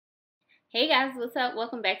Hey guys, what's up?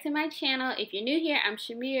 Welcome back to my channel. If you're new here, I'm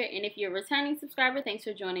Shimere, and if you're a returning subscriber, thanks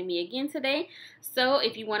for joining me again today. So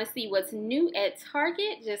if you want to see what's new at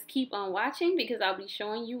Target, just keep on watching because I'll be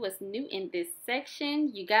showing you what's new in this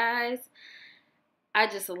section. You guys, I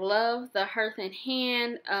just love the Hearth and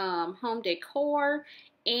Hand home decor,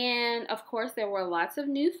 and of course there were lots of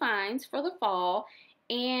new finds for the fall.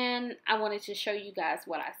 And I wanted to show you guys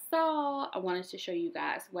what I saw. I wanted to show you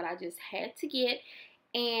guys what I just had to get.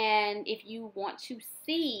 And if you want to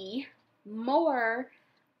see more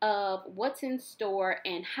of what's in store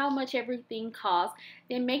and how much everything costs,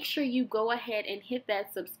 then make sure you go ahead and hit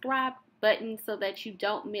that subscribe button so that you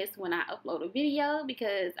don't miss when I upload a video,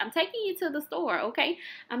 because I'm taking you to the store, okay?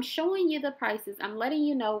 I'm showing you the prices. I'm letting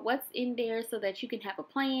you know what's in there so that you can have a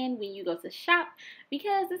plan when you go to shop,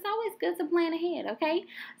 because it's always good to plan ahead, okay?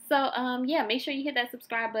 So, yeah, make sure you hit that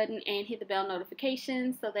subscribe button and hit the bell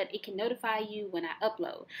notification so that it can notify you when I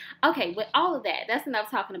upload. Okay, with all of that, that's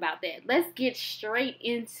enough talking about that. Let's get straight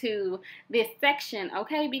into this section,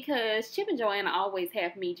 okay? Because Chip and Joanna always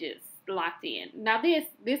have me just locked in. Now this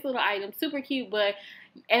little item, super cute, but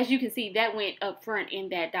as you can see, that went up front in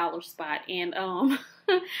that dollar spot. And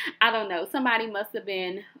I don't know, somebody must have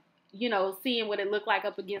been, you know, seeing what it looked like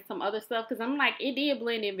up against some other stuff, because I'm like, it did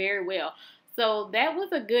blend in very well. So that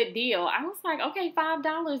was a good deal. I was like, okay,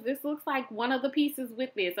 $5. This looks like one of the pieces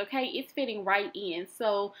with this, okay? It's fitting right in.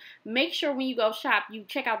 So make sure when you go shop, you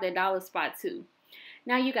check out that dollar spot too.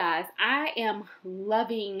 Now, you guys, I am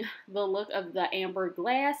loving the look of the amber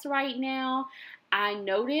glass right now. I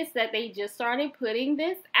noticed that they just started putting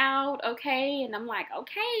this out, okay? And I'm like,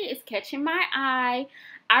 okay, it's catching my eye.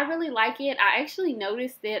 I really like it. I actually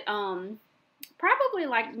noticed it probably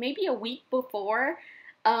like maybe a week before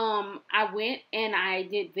I went and I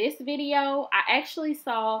did this video. I actually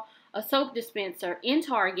saw a soap dispenser in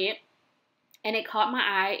Target, and it caught my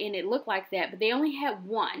eye, and it looked like that, but they only had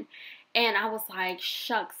one. And I was like,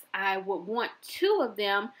 shucks, I would want two of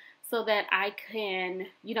them so that I can,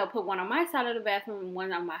 you know, put one on my side of the bathroom and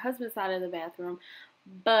one on my husband's side of the bathroom.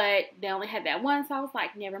 But they only had that one, so I was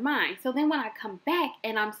like, never mind. So then when I come back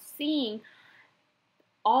and I'm seeing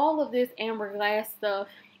all of this amber glass stuff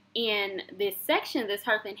in this section, this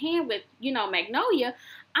Hearth and Hand with, you know, Magnolia,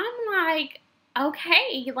 I'm like,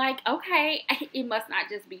 okay, it must not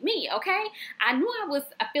just be me, okay? I knew I was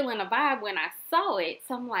feeling a vibe when I saw it,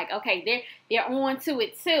 so I'm like, okay, they're on to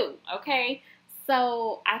it too, okay?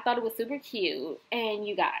 So I thought it was super cute, and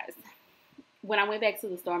you guys, when I went back to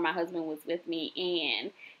the store, my husband was with me,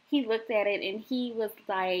 and he looked at it, and he was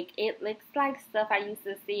like, it looks like stuff I used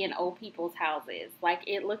to see in old people's houses. Like,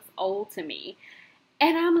 it looks old to me.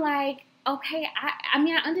 And I'm like, okay, I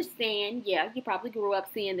mean, I understand. Yeah, you probably grew up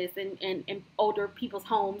seeing this in older people's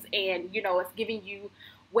homes, and, you know, it's giving you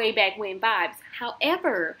way back when vibes.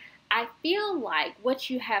 However, I feel like what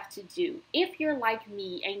you have to do, if you're like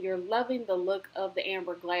me and you're loving the look of the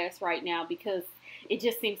amber glass right now because it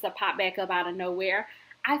just seems to pop back up out of nowhere,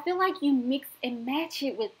 I feel like you mix and match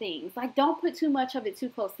it with things. Like, don't put too much of it too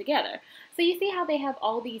close together. So you see how they have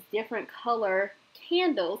all these different color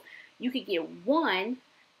candles. You could get one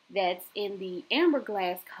that's in the amber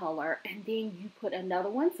glass color, and then you put another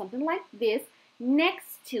one, something like this,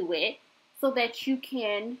 next to it so that you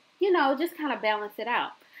can, you know, just kind of balance it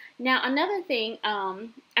out. Now, another thing,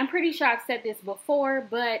 I'm pretty sure I've said this before,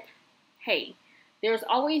 but hey, there's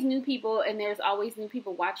always new people, and there's always new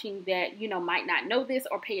people watching that, you know, might not know this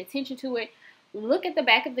or pay attention to it. Look at the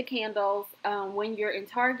back of the candles when you're in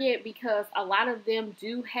Target, because a lot of them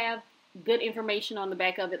do have good information on the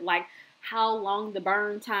back of it, like how long the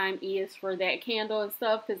burn time is for that candle and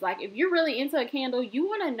stuff. Because, like, if you're really into a candle, you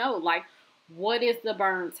want to know, like, what is the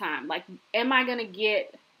burn time? Like, am I going to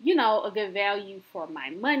get, you know, a good value for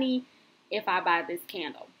my money if I buy this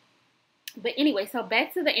candle? But anyway, so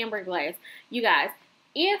back to the amber glass. You guys,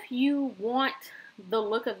 if you want the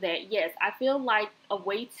look of that, yes, I feel like a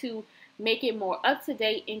way to make it more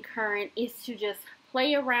up-to-date and current is to just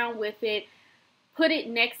play around with it. Put it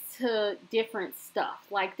next to different stuff.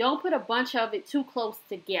 Like, don't put a bunch of it too close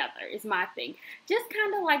together is my thing. Just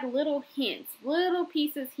kind of like little hints, little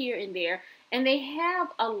pieces here and there. And they have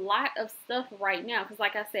a lot of stuff right now. Because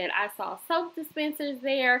like I said, I saw soap dispensers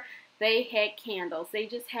there. They had candles. They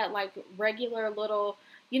just had like regular little,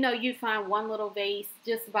 you know, you'd find one little vase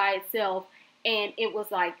just by itself, and it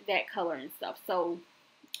was like that color and stuff. So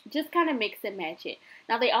just kind of mix and match it.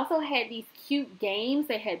 Now, they also had these cute games.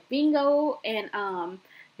 They had bingo, and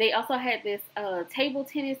they also had this table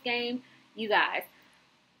tennis game. You guys,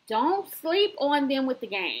 don't sleep on them with the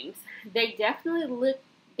games. They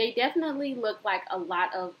definitely look like a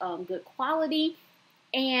lot of good quality.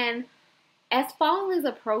 And as fall is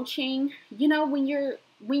approaching, you know, when you're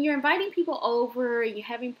inviting people over, you're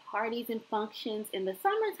having parties and functions in the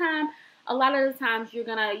summertime, a lot of the times you're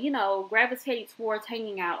gonna, you know, gravitate towards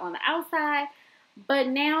hanging out on the outside. But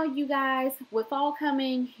now, you guys, with fall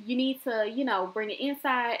coming, you need to, you know, bring it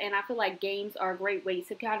inside. And I feel like games are a great way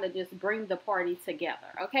to kind of just bring the party together,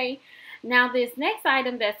 okay? Now, this next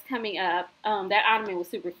item that's coming up, that ottoman was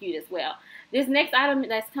super cute as well. This next item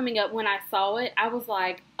that's coming up, when I saw it, I was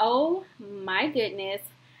like, oh my goodness,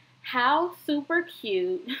 how super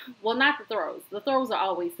cute. Well, not the throws. The throws are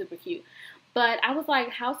always super cute. But I was like,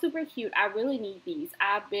 how super cute. I really need these.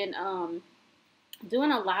 I've been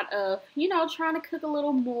doing a lot of, you know, trying to cook a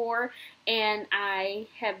little more, and I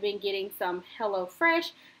have been getting some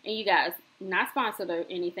HelloFresh, and you guys, not sponsored or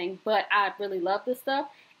anything, but I really love this stuff.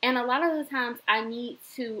 And a lot of the times I need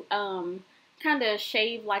to kind of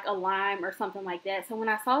shave like a lime or something like that. So when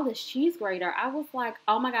I saw this cheese grater, I was like,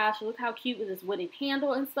 oh my gosh, look how cute with this wooden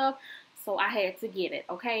handle and stuff. So I had to get it,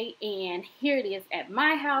 okay? And here it is at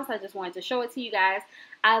my house. I just wanted to show it to you guys.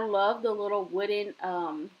 I love the little wooden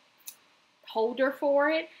holder for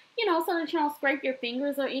it, you know, so that you don't scrape your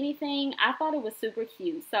fingers or anything. I thought it was super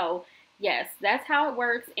cute. So yes, that's how it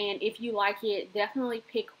works. And if you like it, definitely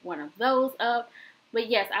pick one of those up. But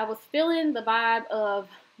yes, I was feeling the vibe of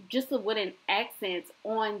just the wooden accents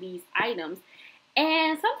on these items.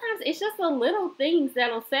 And sometimes it's just the little things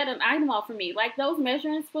that'll set an item off for me. Like those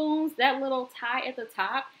measuring spoons, that little tie at the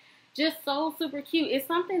top, just so super cute. It's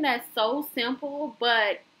something that's so simple,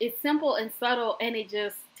 but it's simple and subtle, and it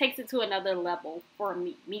just takes it to another level for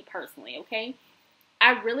me personally, okay?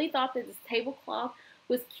 I really thought that this tablecloth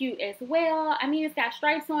was cute as well. I mean, it's got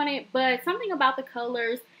stripes on it, but something about the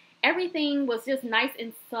colors, everything was just nice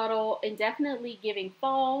and subtle and definitely giving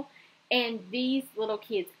fall. And these little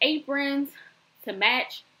kids' aprons to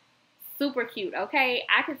match, super cute, okay?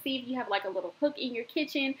 I could see if you have like a little hook in your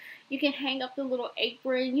kitchen, you can hang up the little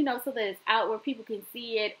apron, you know, so that it's out where people can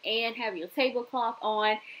see it, and have your tablecloth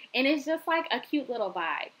on. And it's just like a cute little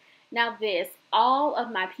vibe. Now this, all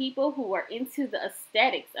of my people who are into the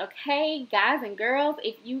aesthetics, okay? Guys and girls,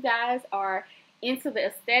 if you guys are into the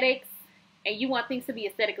aesthetics, and you want things to be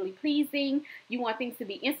aesthetically pleasing, you want things to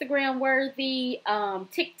be Instagram worthy,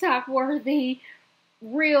 TikTok worthy,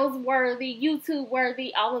 Reels worthy, YouTube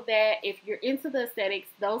worthy, all of that. If you're into the aesthetics,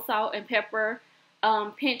 those salt and pepper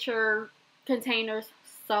pincher containers,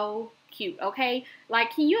 so cute, okay?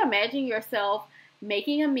 Like, can you imagine yourself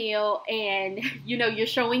making a meal and, you know, you're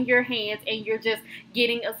showing your hands and you're just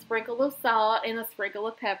getting a sprinkle of salt and a sprinkle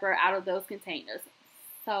of pepper out of those containers?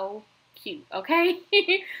 So cute, okay?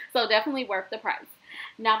 So definitely worth the price.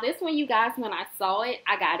 Now this one, you guys, when I saw it,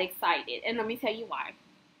 I got excited. And let me tell you why.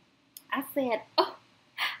 I said, oh,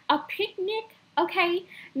 a picnic, okay?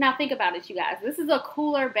 Now think about it, you guys. This is a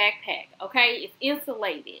cooler backpack, okay? It's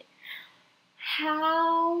insulated.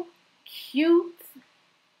 How cute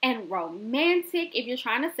and romantic if you're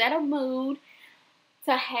trying to set a mood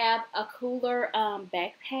to have a cooler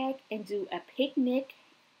backpack and do a picnic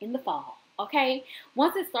in the fall, okay?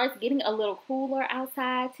 Once it starts getting a little cooler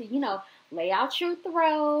outside, to, you know, lay out your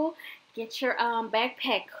throw, get your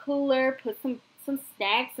backpack cooler, put some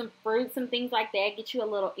snacks, some fruits, some things like that. Get you a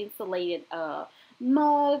little insulated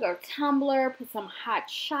mug or tumbler, put some hot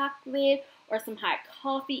chocolate or some hot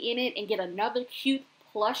coffee in it, and get another cute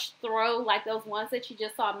plush throw like those ones that you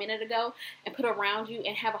just saw a minute ago, and put around you,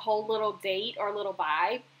 and have a whole little date or little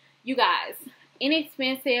vibe. You guys,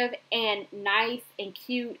 inexpensive and nice and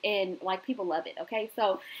cute, and like, people love it, okay?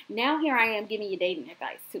 So now here I am giving you dating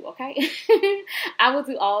advice too, okay? I will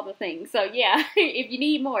do all the things. So yeah, if you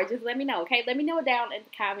need more, just let me know, okay? Let me know down in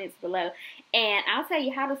the comments below, and I'll tell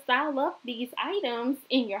you how to style up these items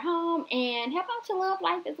in your home and help out your love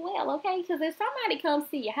life as well, okay? Because if somebody comes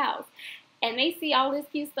to your house and they see all this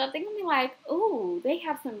cute stuff, they're gonna be like, ooh, they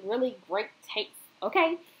have some really great taste,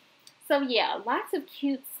 okay? So yeah, lots of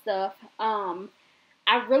cute stuff.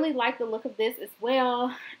 I really like the look of this as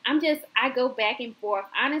well. I go back and forth.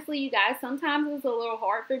 Honestly, you guys, sometimes it's a little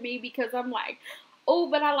hard for me because I'm like, oh,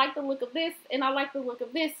 but I like the look of this and I like the look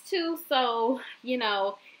of this too. So, you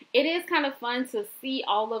know, it is kind of fun to see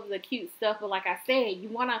all of the cute stuff. But like I said, you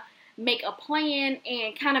want to make a plan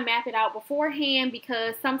and kind of map it out beforehand,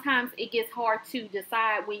 because sometimes it gets hard to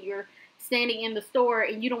decide when you're standing in the store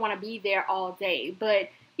and you don't want to be there all day. But,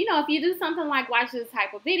 you know, if you do something like watch this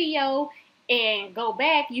type of video and go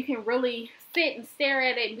back, you can really sit and stare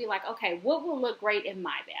at it and be like, okay, what will look great in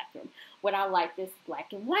my bathroom? Would I like this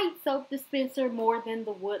black and white soap dispenser more than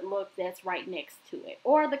the wood look that's right next to it,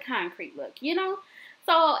 or the concrete look, you know?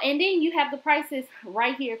 So, and then you have the prices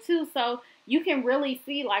right here too, so you can really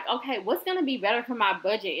see like, okay, what's going to be better for my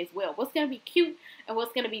budget as well? What's going to be cute and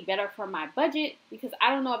what's going to be better for my budget? Because I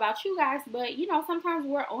don't know about you guys, but you know, sometimes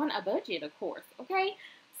we're on a budget, of course, okay?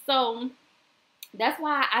 So that's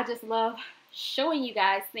why I just love showing you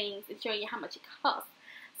guys things and showing you how much it costs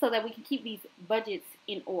so that we can keep these budgets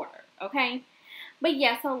in order, okay? But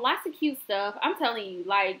yeah, so lots of cute stuff. I'm telling you,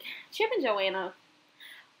 like, Chip and Joanna,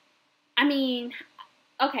 I mean,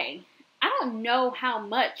 okay, I don't know how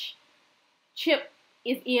much Chip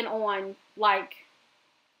is in on, like,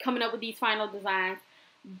 coming up with these final designs.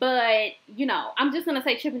 But, you know, I'm just going to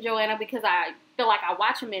say Chip and Joanna because I feel like I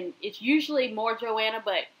watch them and it's usually more Joanna.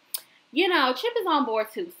 But, you know, Chip is on board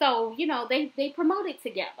too. So, you know, they promote it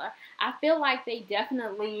together. I feel like they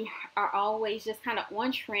definitely are always just kind of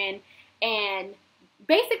on trend and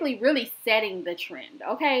basically really setting the trend,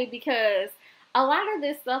 okay? Because a lot of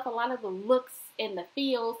this stuff, a lot of the looks and the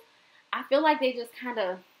feels, I feel like they just kind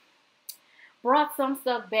of brought some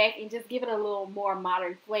stuff back and just give it a little more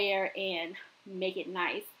modern flair and make it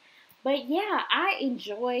nice. But yeah, I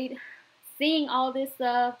enjoyed seeing all this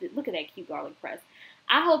stuff. Look at that cute garlic press.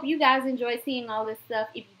 I hope you guys enjoyed seeing all this stuff.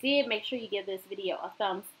 If you did, make sure you give this video a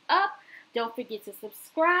thumbs up. Don't forget to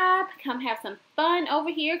subscribe. Come have some fun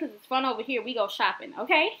over here because it's fun over here. We go shopping,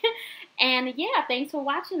 okay? And yeah, thanks for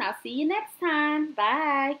watching. I'll see you next time.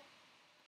 Bye.